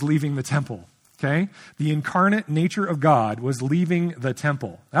Jesus was leaving the temple. Okay? The incarnate nature of God was leaving the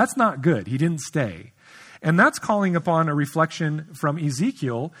temple. That's not good. He didn't stay. And that's calling upon a reflection from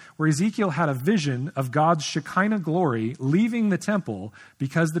Ezekiel, where Ezekiel had a vision of God's Shekinah glory leaving the temple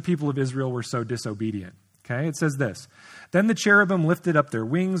because the people of Israel were so disobedient. Okay, it says this, then the cherubim lifted up their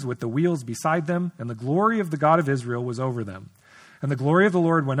wings with the wheels beside them, and the glory of the God of Israel was over them. And the glory of the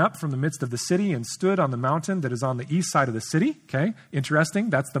Lord went up from the midst of the city and stood on the mountain that is on the east side of the city. Okay,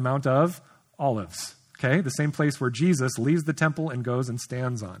 interesting. That's the Mount of Olives. Okay, the same place where Jesus leaves the temple and goes and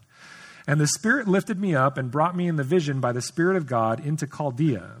stands on. And the Spirit lifted me up and brought me in the vision by the Spirit of God into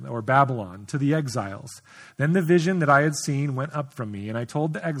Chaldea, or Babylon, to the exiles. Then the vision that I had seen went up from me, and I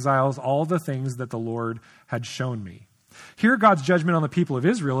told the exiles all the things that the Lord had shown me. Here, God's judgment on the people of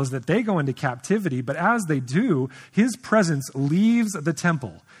Israel is that they go into captivity, but as they do, his presence leaves the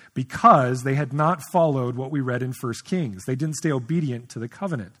temple because they had not followed what we read in 1 Kings. They didn't stay obedient to the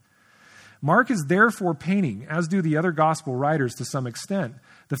covenant. Mark is therefore painting, as do the other gospel writers to some extent,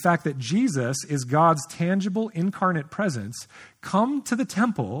 the fact that Jesus is God's tangible incarnate presence come to the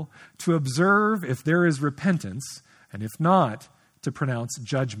temple to observe if there is repentance, and if not, to pronounce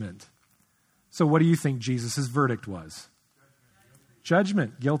judgment. So what do you think Jesus' verdict was?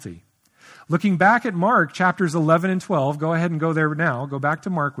 Judgment, guilty. Looking back at Mark chapters 11 and 12, go ahead and go there now. Go back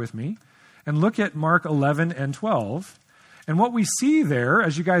to Mark with me and look at Mark 11 and 12. And what we see there,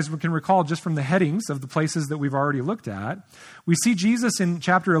 as you guys can recall just from the headings of the places that we've already looked at, we see Jesus in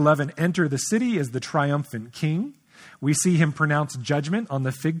chapter 11 enter the city as the triumphant king. We see him pronounce judgment on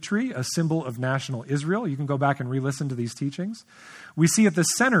the fig tree, a symbol of national Israel. You can go back and re-listen to these teachings. We see at the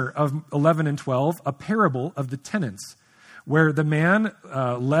center of 11 and 12 a parable of the tenants, where the man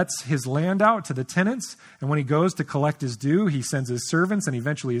lets his land out to the tenants, and when he goes to collect his due, he sends his servants and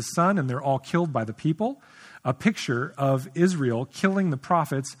eventually his son, and they're all killed by the people. A picture of Israel killing the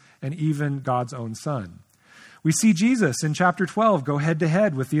prophets and even God's own son. We see Jesus in chapter 12 go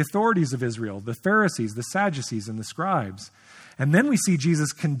head-to-head with the authorities of Israel, the Pharisees, the Sadducees, and the scribes. And then we see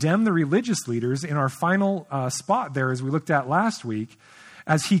Jesus condemn the religious leaders in our final spot there, as we looked at last week,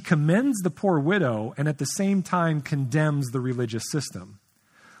 as he commends the poor widow and at the same time condemns the religious system.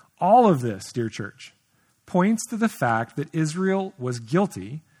 All of this, dear church, points to the fact that Israel was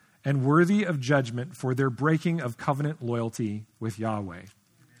guilty and worthy of judgment for their breaking of covenant loyalty with Yahweh.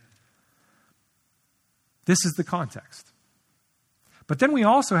 This is the context. But then we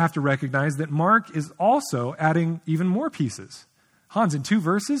also have to recognize that Mark is also adding even more pieces. Hans, in 2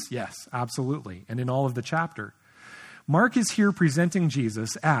 verses? Yes, absolutely. And in all of the chapter. Mark is here presenting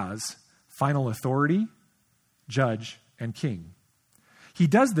Jesus as final authority, judge, and king. He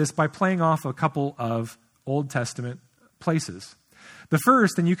does this by playing off a couple of Old Testament places. The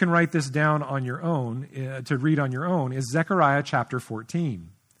first, and you can write this down on your own, to read on your own, is Zechariah chapter 14.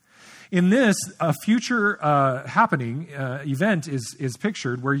 In this, a future event is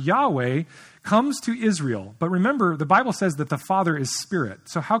pictured where Yahweh comes to Israel. But remember, the Bible says that the Father is spirit.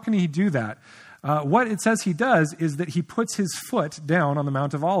 So how can he do that? What it says he does is that he puts his foot down on the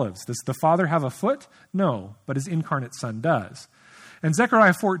Mount of Olives. Does the Father have a foot? No, but his incarnate Son does. And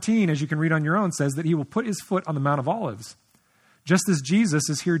Zechariah 14, as you can read on your own, says that he will put his foot on the Mount of Olives, just as Jesus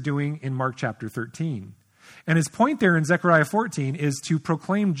is here doing in Mark chapter 13. And his point there in Zechariah 14 is to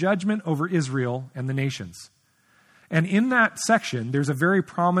proclaim judgment over Israel and the nations. And in that section, there's a very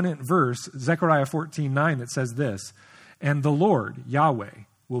prominent verse, Zechariah 14:9, that says this, and the Lord, Yahweh,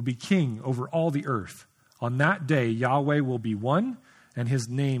 will be king over all the earth. On that day, Yahweh will be one, and his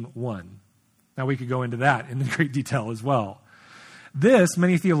name one. Now we could go into that in great detail as well. This,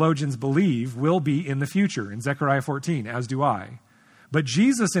 many theologians believe, will be in the future in Zechariah 14, as do I. But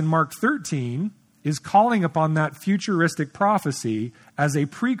Jesus in Mark 13 is calling upon that futuristic prophecy as a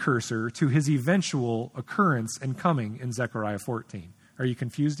precursor to his eventual occurrence and coming in Zechariah 14. Are you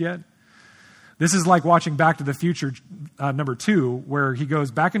confused yet? This is like watching Back to the Future number 2, where he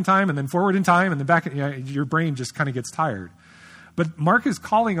goes back in time and then forward in time, and then back. Your brain just kind of gets tired. But Mark is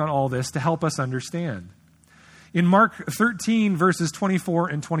calling on all this to help us understand. In Mark 13, verses 24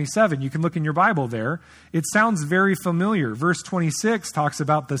 and 27, you can look in your Bible there. It sounds very familiar. Verse 26 talks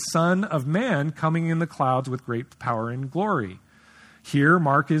about the Son of Man coming in the clouds with great power and glory. Here,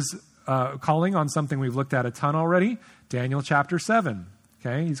 Mark is calling on something we've looked at a ton already, Daniel chapter 7.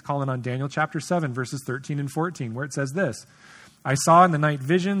 Okay, he's calling on Daniel chapter 7, verses 13 and 14, where it says this: I saw in the night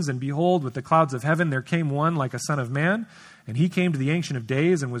visions, and behold, with the clouds of heaven there came one like a son of man, and he came to the Ancient of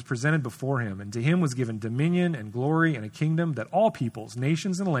Days and was presented before him. And to him was given dominion and glory and a kingdom, that all peoples,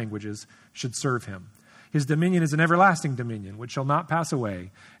 nations, and languages should serve him. His dominion is an everlasting dominion, which shall not pass away,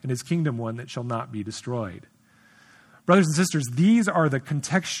 and his kingdom one that shall not be destroyed. Brothers and sisters, these are the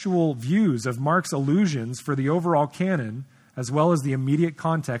contextual views of Mark's allusions for the overall canon, as well as the immediate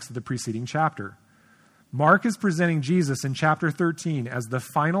context of the preceding chapter. Mark is presenting Jesus in chapter 13 as the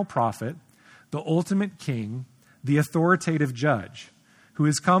final prophet, the ultimate king, the authoritative judge, who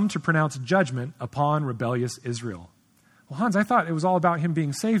has come to pronounce judgment upon rebellious Israel. Well, Hans, I thought it was all about him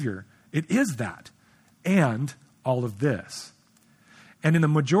being Savior. It is that, and all of this. And in the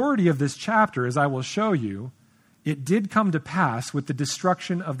majority of this chapter, as I will show you, it did come to pass with the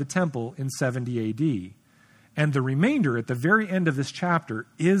destruction of the temple in 70 AD. And the remainder at the very end of this chapter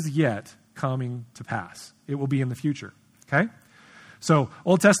is yet coming to pass. It will be in the future. Okay? So,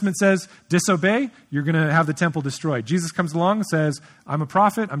 Old Testament says, disobey, you're going to have the temple destroyed. Jesus comes along and says, I'm a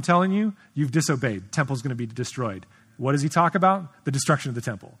prophet, I'm telling you, you've disobeyed. Temple's going to be destroyed. What does he talk about? The destruction of the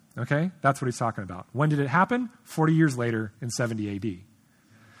temple. Okay? That's what he's talking about. When did it happen? 40 years later in 70 AD.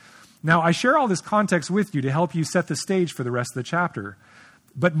 Now, I share all this context with you to help you set the stage for the rest of the chapter.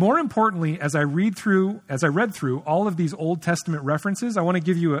 But more importantly, as I read through all of these Old Testament references, I want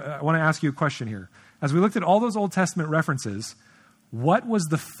to ask you a question here. As we looked at all those Old Testament references, what was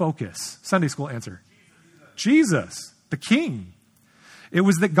the focus? Sunday school answer. Jesus, the King. It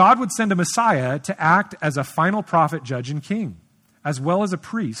was that God would send a Messiah to act as a final prophet, judge, and king, as well as a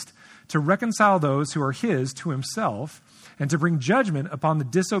priest, to reconcile those who are his to himself, and to bring judgment upon the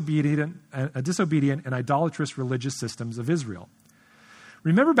disobedient and idolatrous religious systems of Israel.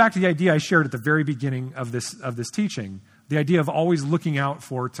 Remember back to the idea I shared at the very beginning of this teaching, the idea of always looking out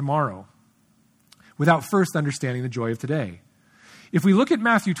for tomorrow without first understanding the joy of today. If we look at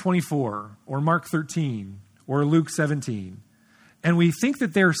Matthew 24 or Mark 13 or Luke 17, and we think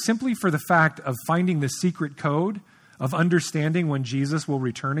that they're simply for the fact of finding the secret code of understanding when Jesus will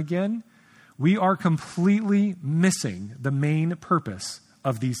return again, we are completely missing the main purpose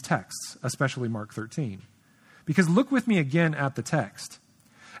of these texts, especially Mark 13. Because look with me again at the text.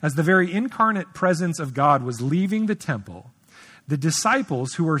 As the very incarnate presence of God was leaving the temple, the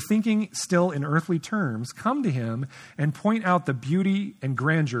disciples, who are thinking still in earthly terms, come to him and point out the beauty and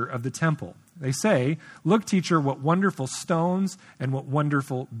grandeur of the temple. They say, "Look, teacher, what wonderful stones and what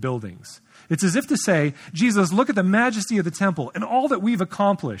wonderful buildings." It's as if to say, Jesus, look at the majesty of the temple and all that we've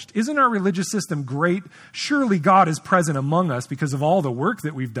accomplished. Isn't our religious system great? Surely God is present among us because of all the work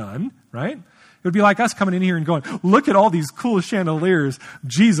that we've done, right? It would be like us coming in here and going, look at all these cool chandeliers.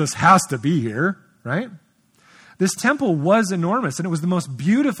 Jesus has to be here, right? This temple was enormous, and it was the most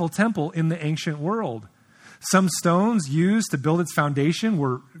beautiful temple in the ancient world. Some stones used to build its foundation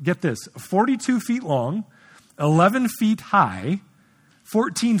were, get this, 42 feet long, 11 feet high,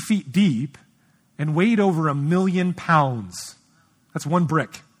 14 feet deep, and weighed over 1 million pounds. That's one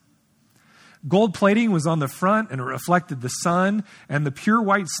brick. Gold plating was on the front and it reflected the sun, and the pure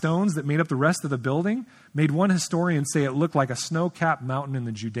white stones that made up the rest of the building made one historian say it looked like a snow-capped mountain in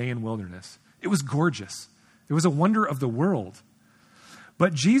the Judean wilderness. It was gorgeous. It was a wonder of the world.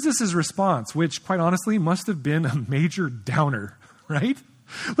 But Jesus' response, which quite honestly must have been a major downer, right?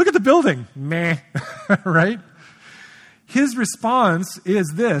 Look at the building. Meh, right? His response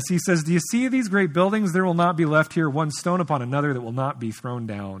is this. He says, "Do you see these great buildings? There will not be left here one stone upon another that will not be thrown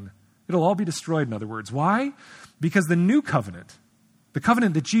down." It'll all be destroyed, in other words. Why? Because the new covenant, the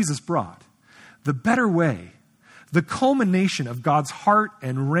covenant that Jesus brought, the better way, the culmination of God's heart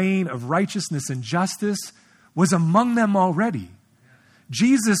and reign of righteousness and justice was among them already.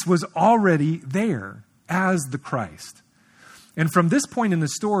 Jesus was already there as the Christ. And from this point in the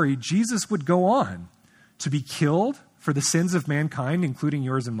story, Jesus would go on to be killed for the sins of mankind, including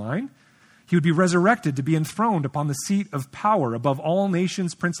yours and mine. He would be resurrected to be enthroned upon the seat of power above all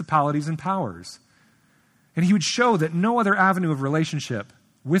nations, principalities, and powers. And he would show that no other avenue of relationship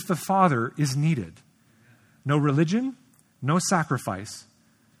with the Father is needed. No religion, no sacrifice.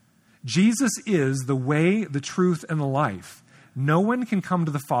 Jesus is the way, the truth, and the life. No one can come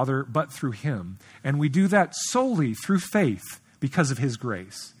to the Father but through him. And we do that solely through faith because of his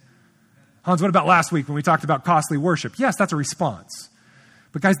grace. Hans, what about last week when we talked about costly worship? Yes, that's a response.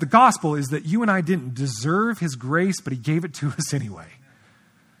 But guys, the gospel is that you and I didn't deserve his grace, but he gave it to us anyway.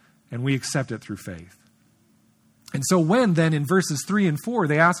 And we accept it through faith. And so when then in verses 3 and 4,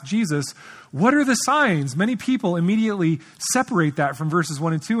 they ask Jesus, what are the signs? Many people immediately separate that from verses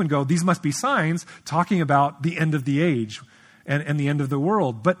 1 and 2 and go, these must be signs talking about the end of the age. and the end of the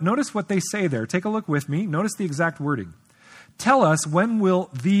world. But notice what they say there. Take a look with me. Notice the exact wording. Tell us, when will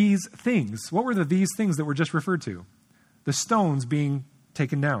these things, what were these things that were just referred to? The stones being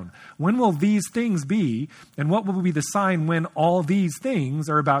taken down. When will these things be, and what will be the sign when all these things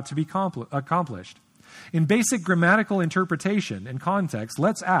are about to be accomplished? In basic grammatical interpretation and context,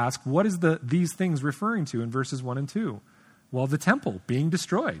 let's ask, what is these things referring to in verses 1 and 2? Well, the temple being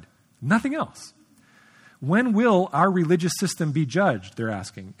destroyed. Nothing else. When will our religious system be judged, they're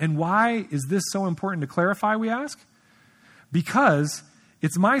asking. And why is this so important to clarify, we ask? Because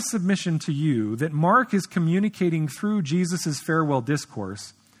it's my submission to you that Mark is communicating through Jesus' farewell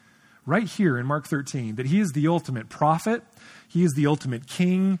discourse right here in Mark 13, that he is the ultimate prophet, he is the ultimate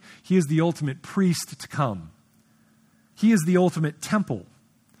king, he is the ultimate priest to come. He is the ultimate temple.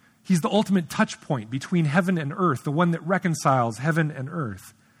 He's the ultimate touch point between heaven and earth, the one that reconciles heaven and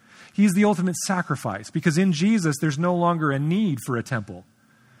earth. He's the ultimate sacrifice, because in Jesus there's no longer a need for a temple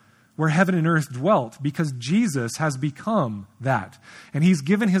where heaven and earth dwelt, because Jesus has become that. And he's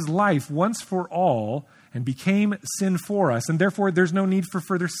given his life once for all and became sin for us, and therefore there's no need for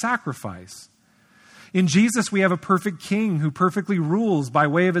further sacrifice. In Jesus we have a perfect king who perfectly rules by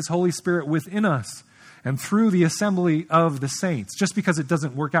way of his Holy Spirit within us and through the assembly of the saints. Just because it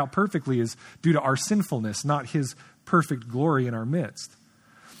doesn't work out perfectly is due to our sinfulness, not his perfect glory in our midst.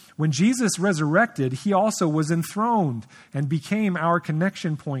 When Jesus resurrected, he also was enthroned and became our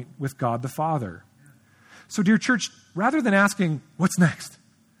connection point with God the Father. So, dear church, rather than asking, what's next?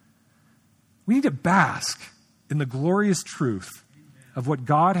 We need to bask in the glorious truth of what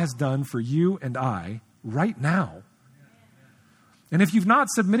God has done for you and I right now. And if you've not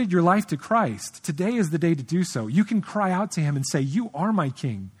submitted your life to Christ, today is the day to do so. You can cry out to him and say, you are my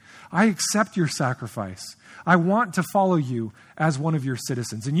king. I accept your sacrifice. I want to follow you as one of your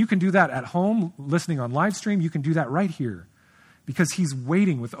citizens. And you can do that at home, listening on live stream. You can do that right here, because he's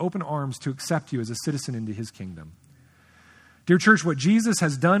waiting with open arms to accept you as a citizen into his kingdom. Dear church, what Jesus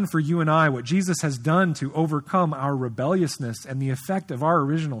has done for you and I, what Jesus has done to overcome our rebelliousness and the effect of our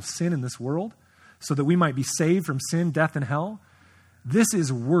original sin in this world, so that we might be saved from sin, death, and hell, this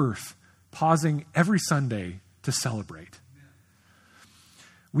is worth pausing every Sunday to celebrate.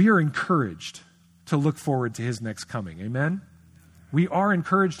 We are encouraged to look forward to his next coming. Amen? We are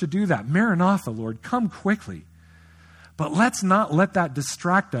encouraged to do that. Maranatha, Lord, come quickly. But let's not let that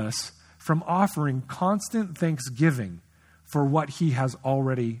distract us from offering constant thanksgiving for what he has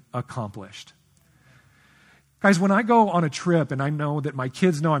already accomplished. Guys, when I go on a trip and I know that my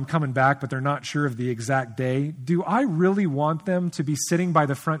kids know I'm coming back, but they're not sure of the exact day, do I really want them to be sitting by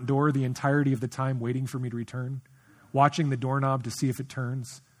the front door the entirety of the time waiting for me to return, watching the doorknob to see if it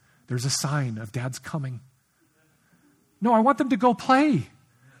turns? There's a sign of Dad's coming. No, I want them to go play.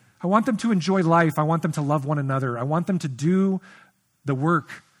 I want them to enjoy life. I want them to love one another. I want them to do the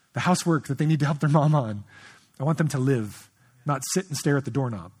work, the housework that they need to help their mom on. I want them to live, not sit and stare at the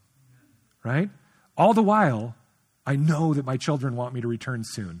doorknob, right? All the while, I know that my children want me to return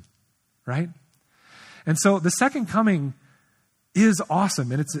soon, right? And so the second coming is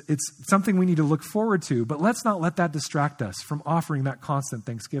awesome, and it's something we need to look forward to, but let's not let that distract us from offering that constant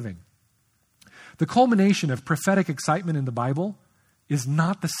thanksgiving. The culmination of prophetic excitement in the Bible is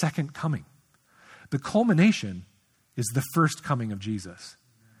not the second coming. The culmination is the first coming of Jesus.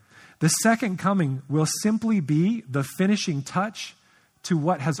 The second coming will simply be the finishing touch to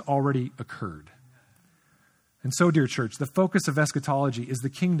what has already occurred. And so, dear church, the focus of eschatology is the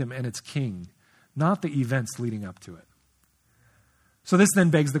kingdom and its king, not the events leading up to it. So this then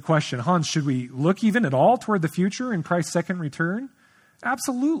begs the question, Hans, should we look even at all toward the future in Christ's second return?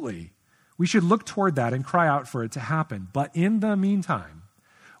 Absolutely. We should look toward that and cry out for it to happen. But in the meantime,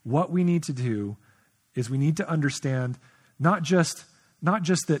 what we need to do is we need to understand not just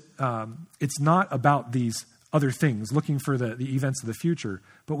that it's not about these other things, looking for the events of the future,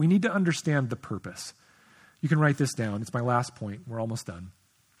 but we need to understand the purpose. You can write this down. It's my last point. We're almost done.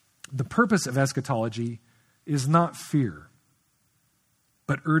 The purpose of eschatology is not fear,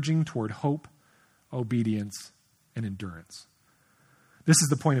 but urging toward hope, obedience, and endurance. This is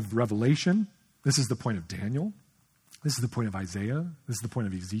the point of Revelation. This is the point of Daniel. This is the point of Isaiah. This is the point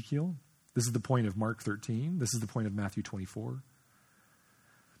of Ezekiel. This is the point of Mark 13. This is the point of Matthew 24.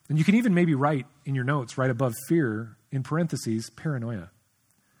 And you can even maybe write in your notes, right above fear, in parentheses, paranoia.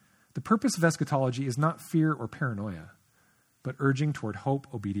 The purpose of eschatology is not fear or paranoia, but urging toward hope,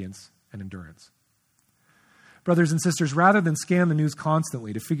 obedience, and endurance. Brothers and sisters, rather than scan the news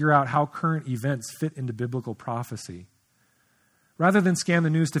constantly to figure out how current events fit into biblical prophecy, rather than scan the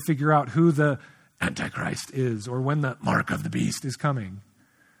news to figure out who the Antichrist is or when the mark of the beast is coming,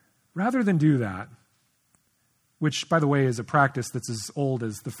 rather than do that, which, by the way, is a practice that's as old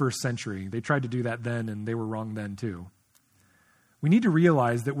as the first century. They tried to do that then, and they were wrong then too. We need to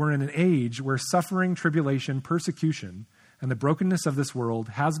realize that we're in an age where suffering, tribulation, persecution, and the brokenness of this world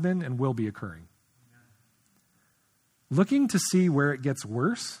has been and will be occurring. Looking to see where it gets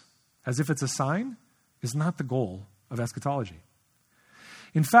worse, as if it's a sign, is not the goal of eschatology.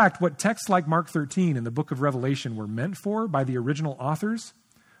 In fact, what texts like Mark 13 and the book of Revelation were meant for by the original authors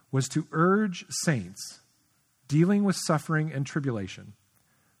was to urge saints dealing with suffering and tribulation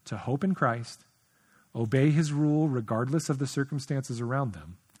to hope in Christ, obey his rule regardless of the circumstances around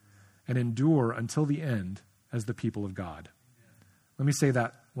them, and endure until the end as the people of God. Let me say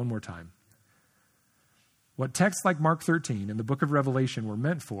that one more time. What texts like Mark 13 and the book of Revelation were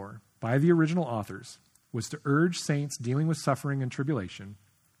meant for by the original authors was to urge saints dealing with suffering and tribulation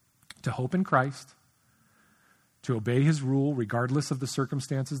to hope in Christ, to obey his rule regardless of the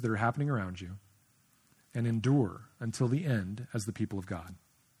circumstances that are happening around you, and endure until the end as the people of God.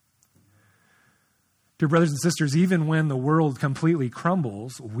 Dear brothers and sisters, even when the world completely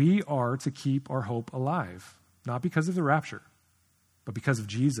crumbles, we are to keep our hope alive, not because of the rapture, but because of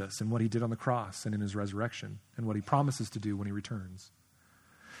Jesus and what he did on the cross and in his resurrection and what he promises to do when he returns.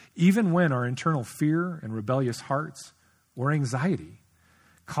 Even when our internal fear and rebellious hearts or anxiety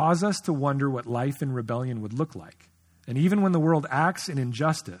cause us to wonder what life in rebellion would look like, and even when the world acts in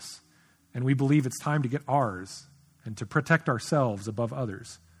injustice and we believe it's time to get ours and to protect ourselves above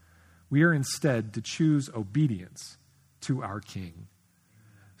others, we are instead to choose obedience to our King,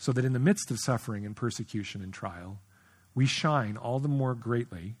 so that in the midst of suffering and persecution and trial, we shine all the more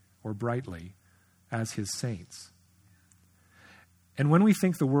greatly or brightly as his saints. And when we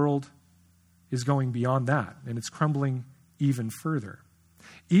think the world is going beyond that and it's crumbling even further,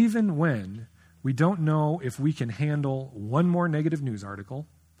 even when we don't know if we can handle one more negative news article,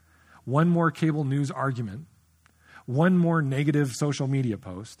 one more cable news argument, one more negative social media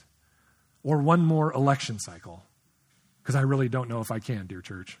post, or one more election cycle, because I really don't know if I can, dear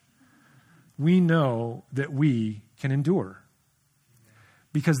church. We know that we can endure,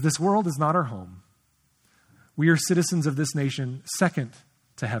 because this world is not our home. We are citizens of this nation second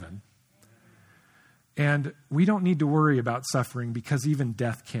to heaven. And we don't need to worry about suffering because even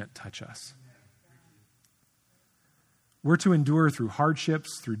death can't touch us. We're to endure through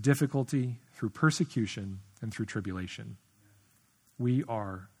hardships, through difficulty, through persecution, and through tribulation. We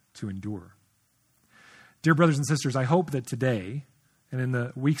are to endure. Dear brothers and sisters, I hope that today and in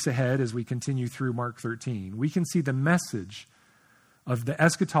the weeks ahead as we continue through Mark 13, we can see the message of the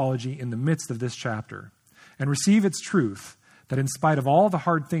eschatology in the midst of this chapter and receive its truth that in spite of all the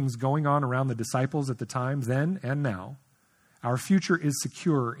hard things going on around the disciples at the time, then and now, our future is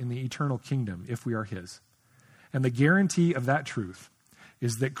secure in the eternal kingdom if we are his. And the guarantee of that truth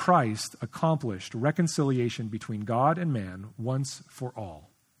is that Christ accomplished reconciliation between God and man once for all.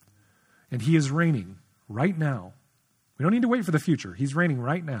 And he is reigning right now. We don't need to wait for the future. He's reigning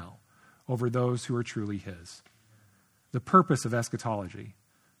right now over those who are truly his. The purpose of eschatology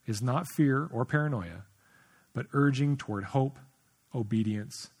is not fear or paranoia, but urging toward hope,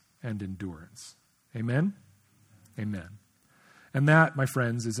 obedience, and endurance. Amen? Amen. And that, my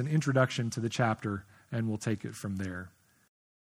friends, is an introduction to the chapter, and we'll take it from there.